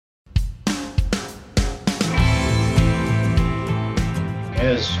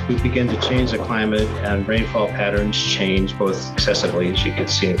As we begin to change the climate and rainfall patterns change both excessively, as you can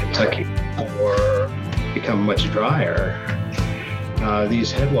see in Kentucky, or become much drier,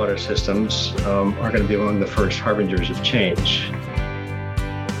 these headwater systems are going to be among the first harbingers of change.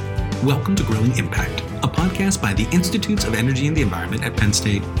 Welcome to Growing Impact, a podcast by the Institutes of Energy and the Environment at Penn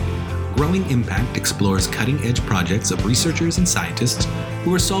State. Growing Impact explores cutting-edge projects of researchers and scientists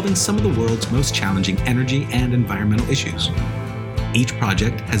who are solving some of the world's most challenging energy and environmental issues. Each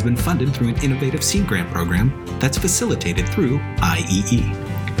project has been funded through an innovative seed grant program that's facilitated through IEE.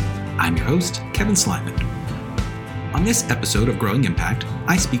 I'm your host, Kevin Slyman. On this episode of Growing Impact,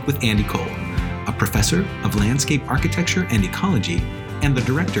 I speak with Andy Cole, a professor of landscape architecture and ecology and the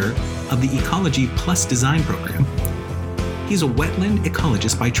director of the Ecology Plus Design program. He's a wetland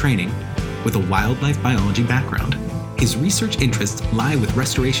ecologist by training with a wildlife biology background. His research interests lie with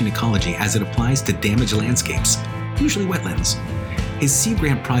restoration ecology as it applies to damaged landscapes, usually wetlands. His seed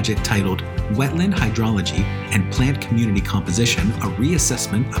grant project titled Wetland Hydrology and Plant Community Composition, a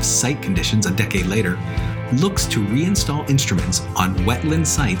reassessment of site conditions a decade later, looks to reinstall instruments on wetland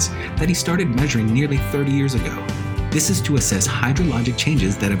sites that he started measuring nearly 30 years ago. This is to assess hydrologic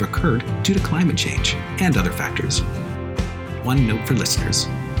changes that have occurred due to climate change and other factors. One note for listeners.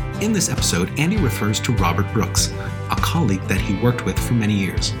 In this episode, Andy refers to Robert Brooks, a colleague that he worked with for many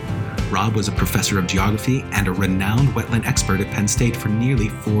years. Rob was a professor of geography and a renowned wetland expert at Penn State for nearly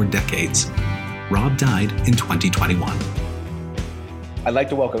 4 decades. Rob died in 2021. I'd like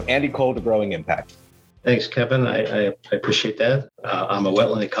to welcome Andy Cole to Growing Impact. Thanks, Kevin. I appreciate that. I'm a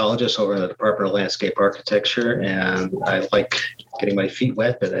wetland ecologist over in the Department of Landscape Architecture, and I like getting my feet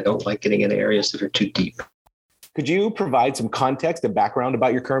wet, but I don't like getting in areas that are too deep. Could you provide some context and background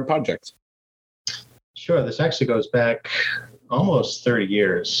about your current project? Sure. This actually goes back almost 30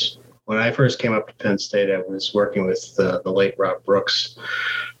 years. When I first came up to Penn State, I was working with the late Rob Brooks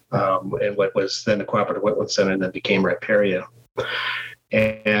in what was then the Cooperative Wetland Center and then became Riparian.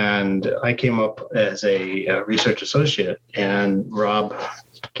 And I came up as a research associate, and Rob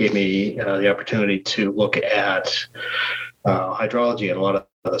gave me the opportunity to look at hydrology at a lot of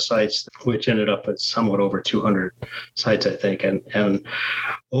the sites, which ended up at somewhat over 200 sites, I think. And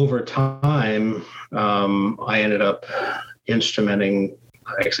over time, I ended up instrumenting,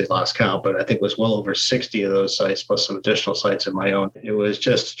 I actually lost count, but I think it was well over 60 of those sites, plus some additional sites of my own. It was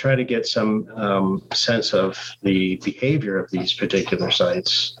just to try to get some sense of the behavior of these particular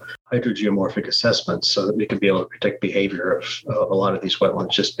sites, hydrogeomorphic assessments, so that we could be able to predict behavior of a lot of these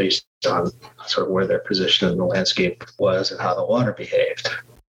wetlands just based on sort of where their position in the landscape was and how the water behaved.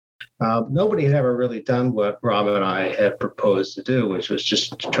 Nobody had ever really done what Rob and I had proposed to do, which was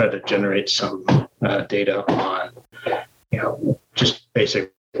just to try to generate some data on, just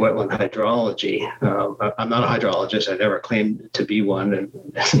basic wetland hydrology. I'm not a hydrologist. I never claimed to be one, and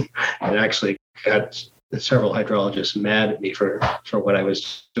actually got several hydrologists mad at me for what I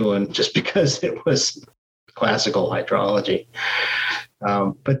was doing just because it was classical hydrology.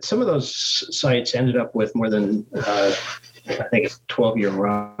 But some of those sites ended up with more than, I think a 12-year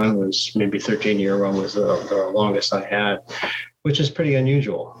run was, maybe 13-year run was the longest I had, which is pretty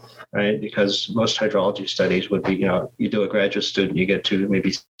unusual. Right, because most hydrology studies would be, you do a graduate student, you get to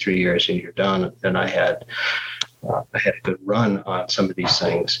maybe 3 years and you're done. And I had a good run on some of these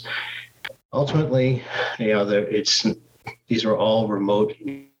things. Ultimately, these were all remote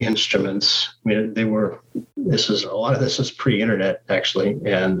instruments. I mean, a lot of this was pre-internet actually,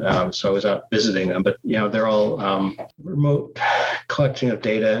 and so I was out visiting them. But they're all remote collecting of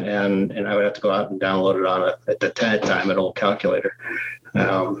data, and I would have to go out and download it on at the time an old calculator.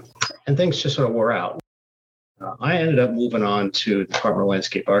 And things just sort of wore out. I ended up moving on to the Department of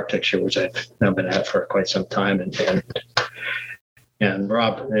Landscape Architecture, which I've now been at for quite some time, and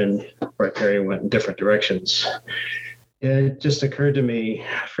Rob and Riparian went in different directions. It just occurred to me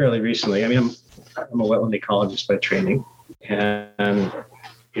fairly recently. I mean, I'm a wetland ecologist by training, and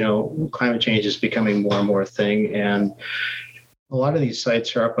climate change is becoming more and more a thing, and a lot of these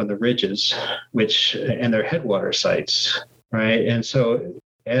sites are up on the ridges, and they're headwater sites. Right. And so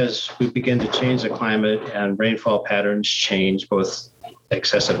as we begin to change the climate and rainfall patterns change both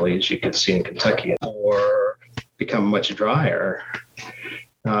excessively, as you can see in Kentucky, or become much drier,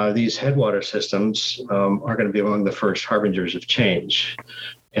 these headwater systems are going to be among the first harbingers of change.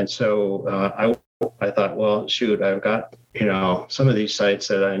 And so I thought, well, shoot, I've got, some of these sites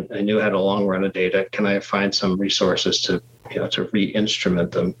that I knew had a long run of data. Can I find some resources to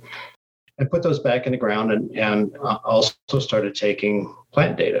re-instrument them? I put those back in the ground and also started taking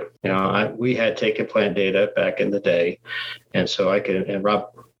plant data. We had taken plant data back in the day. And so and Rob,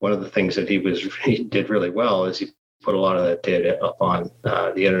 one of the things that he did really well is he put a lot of that data up on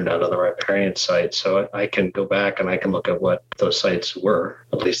the internet on the riparian site. So I can go back and I can look at what those sites were,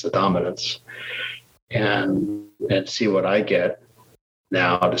 at least the dominants, and see what I get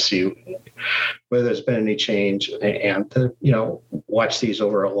now to see whether there's been any change, and to, watch these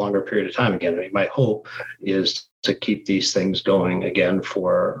over a longer period of time again. I mean, my hope is to keep these things going again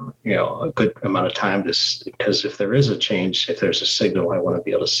for, a good amount of time, because if there is a change, if there's a signal, I want to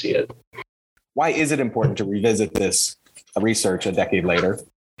be able to see it. Why is it important to revisit this research a decade later?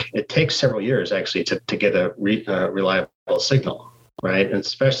 It takes several years actually to get a reliable signal. Right, and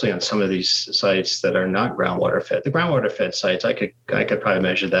especially on some of these sites that are not groundwater fed. The groundwater fed sites, I could probably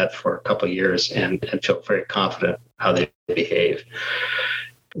measure that for a couple of years and feel very confident how they behave.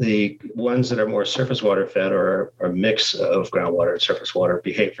 The ones that are more surface water fed or a mix of groundwater and surface water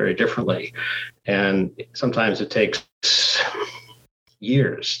behave very differently, and sometimes it takes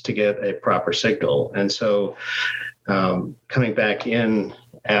years to get a proper signal. And so, coming back in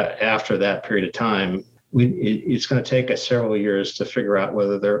after that period of time, it's going to take us several years to figure out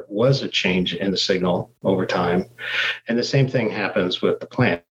whether there was a change in the signal over time. And the same thing happens with the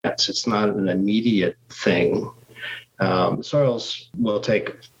plants. It's not an immediate thing. Soils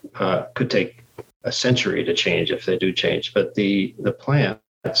could take a century to change if they do change, but the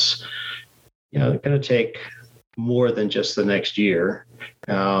plants, they're going to take more than just the next year,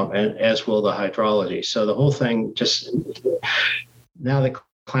 and as will the hydrology. So the whole thing now the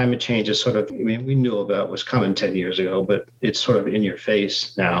climate change is we knew about was coming 10 years ago, but it's sort of in your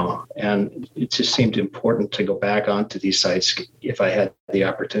face now. And it just seemed important to go back onto these sites if I had the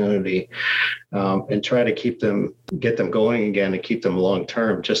opportunity, and try to get them going again and keep them long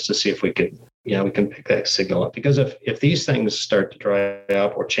term, just to see if we can pick that signal up. Because if these things start to dry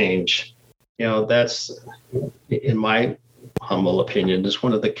up or change, that's, in my humble opinion, is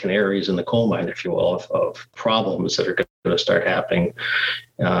one of the canaries in the coal mine, if you will, of problems that are going to start happening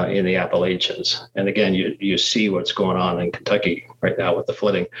in the Appalachians. And again, you see what's going on in Kentucky right now with the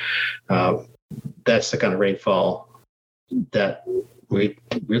flooding. That's the kind of rainfall that we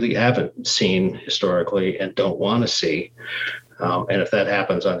really haven't seen historically and don't want to see. And if that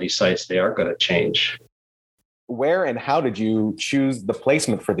happens on these sites, they are going to change. Where and how did you choose the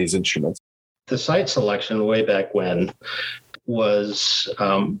placement for these instruments? The site selection way back when was it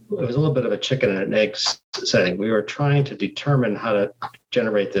was a little bit of a chicken and an egg setting. We were trying to determine how to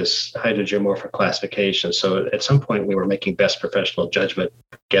generate this hydrogeomorphic classification. So at some point we were making best professional judgment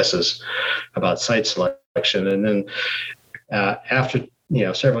guesses about site selection. And then after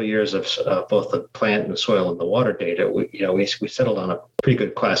several years of both the plant and the soil and the water data, we settled on a pretty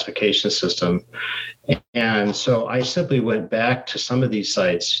good classification system. And so I simply went back to some of these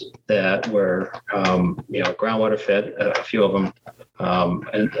sites that were, groundwater fed, a few of them,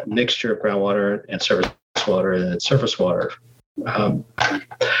 and a mixture of groundwater and surface water and then surface water. I'm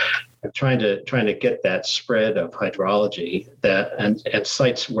trying to get that spread of hydrology and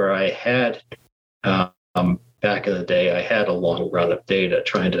sites where I had, back in the day, I had a long run of data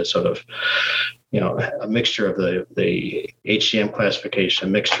trying to sort of, a mixture of the HGM classification,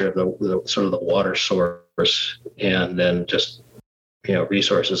 a mixture of the sort of the water source, and then just,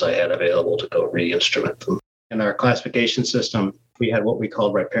 resources I had available to go re-instrument them. In our classification system, we had what we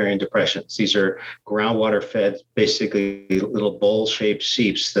called riparian depressions. These are groundwater fed, basically little bowl-shaped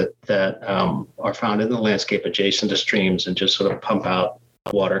seeps that are found in the landscape adjacent to streams and just sort of pump out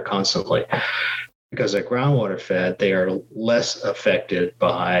water constantly. Because they're groundwater fed, they are less affected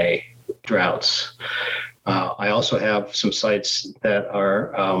by droughts. I also have some sites that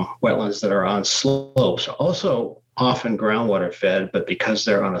are wetlands that are on slopes, also often groundwater fed, but because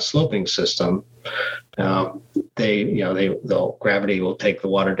they're on a sloping system, gravity will take the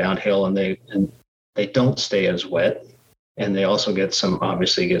water downhill, and they don't stay as wet, and they also get some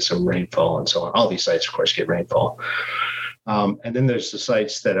rainfall and so on. All these sites, of course, get rainfall, and then there's the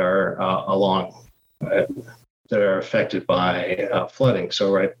sites that are that are affected by flooding.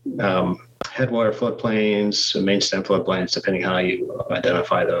 So, headwater floodplains, main stem floodplains, depending how you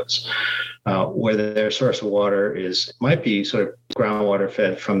identify those, where their source of water might be sort of groundwater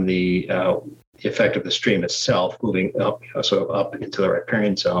fed from the effect of the stream itself moving up, up into the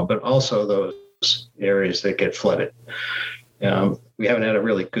riparian zone, but also those areas that get flooded. We haven't had a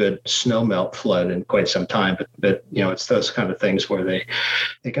really good snow melt flood in quite some time, but it's those kind of things where they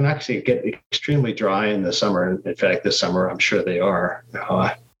can actually get extremely dry in the summer. And in fact, this summer, I'm sure they are.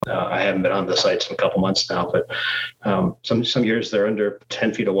 I haven't been on the sites in a couple months now, but some years they're under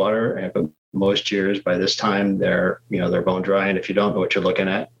 10 feet of water, but most years by this time they're bone dry. And if you don't know what you're looking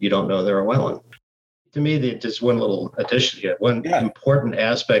at, you don't know they're a wetland. to me, just one little addition here. One important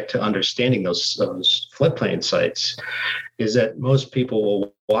aspect to understanding those floodplain sites is that most people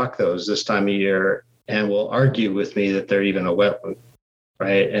will walk those this time of year and will argue with me that they're even a wetland,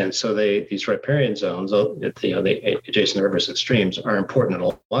 right? And so these riparian zones, the adjacent rivers and streams, are important in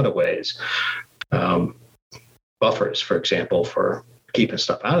a lot of ways. Buffers, for example, for keeping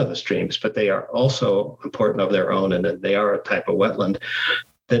stuff out of the streams, but they are also important of their own, and that they are a type of wetland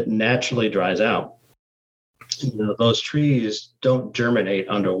that naturally dries out. Those trees don't germinate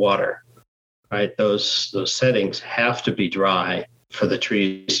underwater, right? Those settings have to be dry for the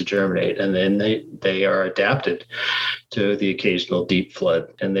trees to germinate, and then they are adapted to the occasional deep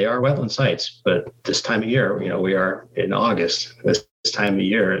flood, and they are wetland sites. But this time of year, we are in August. This time of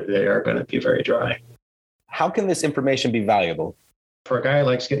year, they are going to be very dry. How can this information be valuable? For a guy who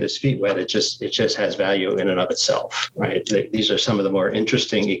likes getting his feet wet, it just has value in and of itself, right? These are some of the more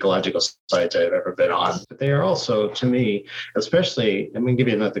interesting ecological sites I've ever been on. But they are also, to me, especially, I'm going to give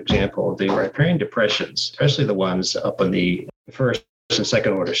you another example, the riparian depressions, especially the ones up on the first and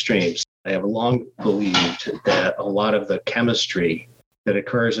second order streams. I have long believed that a lot of the chemistry that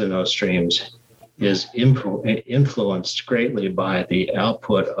occurs in those streams is influenced greatly by the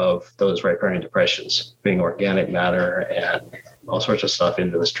output of those riparian depressions, being organic matter and all sorts of stuff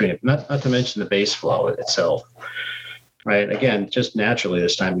into the stream, not to mention the base flow itself, right? Again, just naturally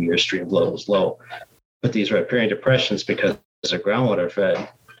this time of year stream flow is low, but these riparian depressions, because they're groundwater fed,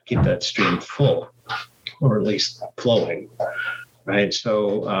 keep that stream full, or at least flowing, right?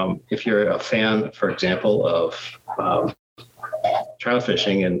 So if you're a fan, for example, of trout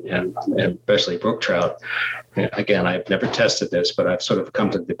fishing and especially brook trout, again, I've never tested this, but I've sort of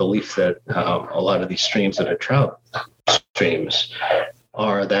come to the belief that a lot of these streams that are trout streams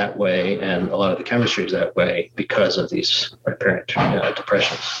are that way, and a lot of the chemistry is that way because of these riparian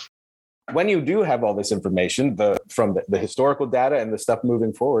depressions. When you do have all this information, from the historical data and the stuff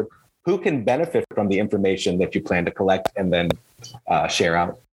moving forward, who can benefit from the information that you plan to collect and then share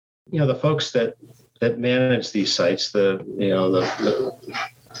out? The folks that manage these sites, for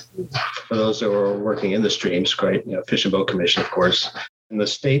those that are working in the streams, great, Fish and Boat Commission, of course. In the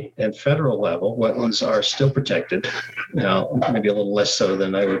state and federal level, wetlands are still protected. Now, maybe a little less so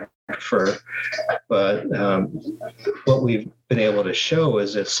than I would prefer. But what we've been able to show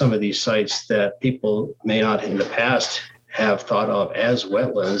is that some of these sites that people may not in the past have thought of as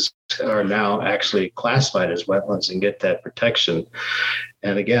wetlands are now actually classified as wetlands and get that protection.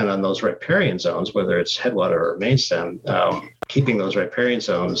 And again, on those riparian zones, whether it's headwater or main stem, keeping those riparian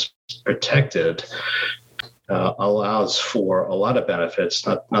zones protected allows for a lot of benefits,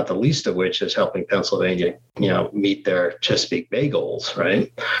 not the least of which is helping Pennsylvania, meet their Chesapeake Bay goals, right?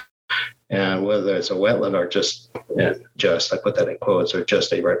 And whether it's a wetland or just I put that in quotes, or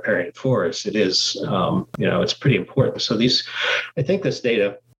just a riparian forest, it is, it's pretty important. So I think this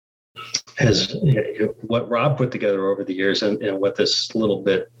data has, what Rob put together over the years and what this little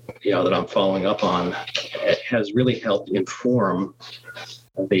bit, that I'm following up on, has really helped inform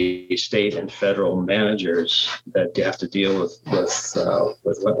the state and federal managers that have to deal with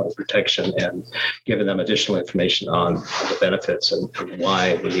wetland protection, and giving them additional information on the benefits and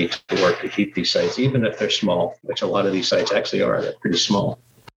why we need to work to keep these sites, even if they're small, which a lot of these sites actually are. They're pretty small.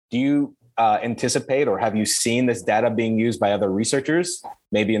 Do you anticipate, or have you seen this data being used by other researchers,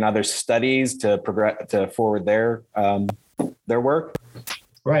 maybe in other studies to forward their work?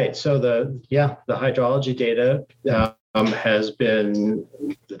 Right. So the hydrology data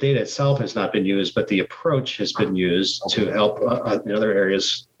the data itself has not been used, but the approach has been used to help in other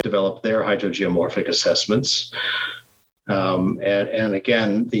areas develop their hydrogeomorphic assessments. And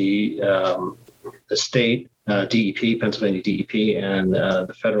again, the state DEP, Pennsylvania DEP, and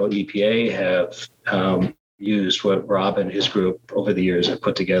the federal EPA have used what Rob and his group over the years have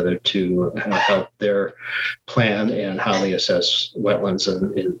put together to help their plan and how they assess wetlands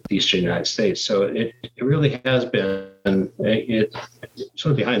in the eastern United States. So it really has been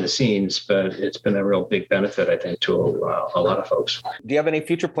sort of behind the scenes, but it's been a real big benefit, I think, to a lot of folks. Do you have any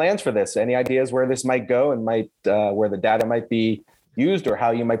future plans for this? Any ideas where this might go and where the data might be used, or how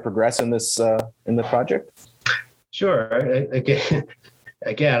you might progress in the project? Sure.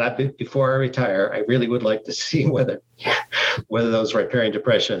 Again, before I retire, I really would like to see whether whether those riparian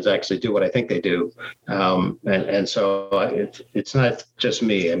depressions actually do what I think they do. And so it's not just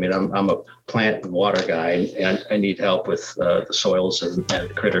me. I mean, I'm a plant and water guy, and I need help with the soils and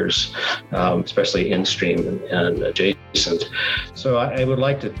critters, especially in stream and adjacent. So I would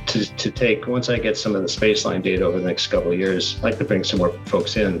like to take, once I get some of the spaceline data over the next couple of years, I'd like to bring some more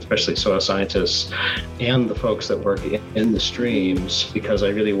folks in, especially soil scientists and the folks that work in the streams, because I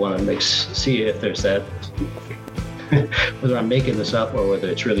really want to see if there's that, whether I'm making this up or whether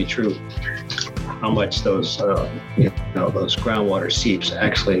it's really true, how much those those groundwater seeps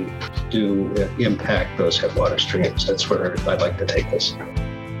actually do impact those headwater streams. That's where I'd like to take this.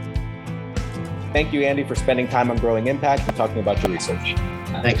 Thank you, Andy, for spending time on Growing Impact and talking about your research.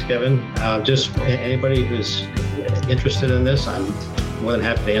 Thanks, Kevin. Just anybody who's interested in this, I'm more than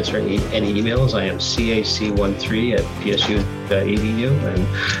happy to answer any emails. I am cac13@psu.edu, and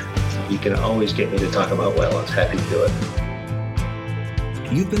you can always get me to talk about wetlands. Happy to do it.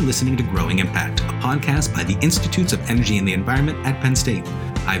 You've been listening to Growing Impact, a podcast by the Institutes of Energy and the Environment at Penn State.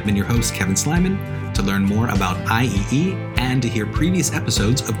 I've been your host, Kevin Slyman. To learn more about IEE and to hear previous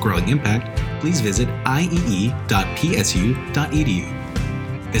episodes of Growing Impact, please visit iee.psu.edu.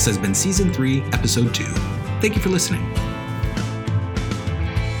 This has been Season 3, Episode 2. Thank you for listening.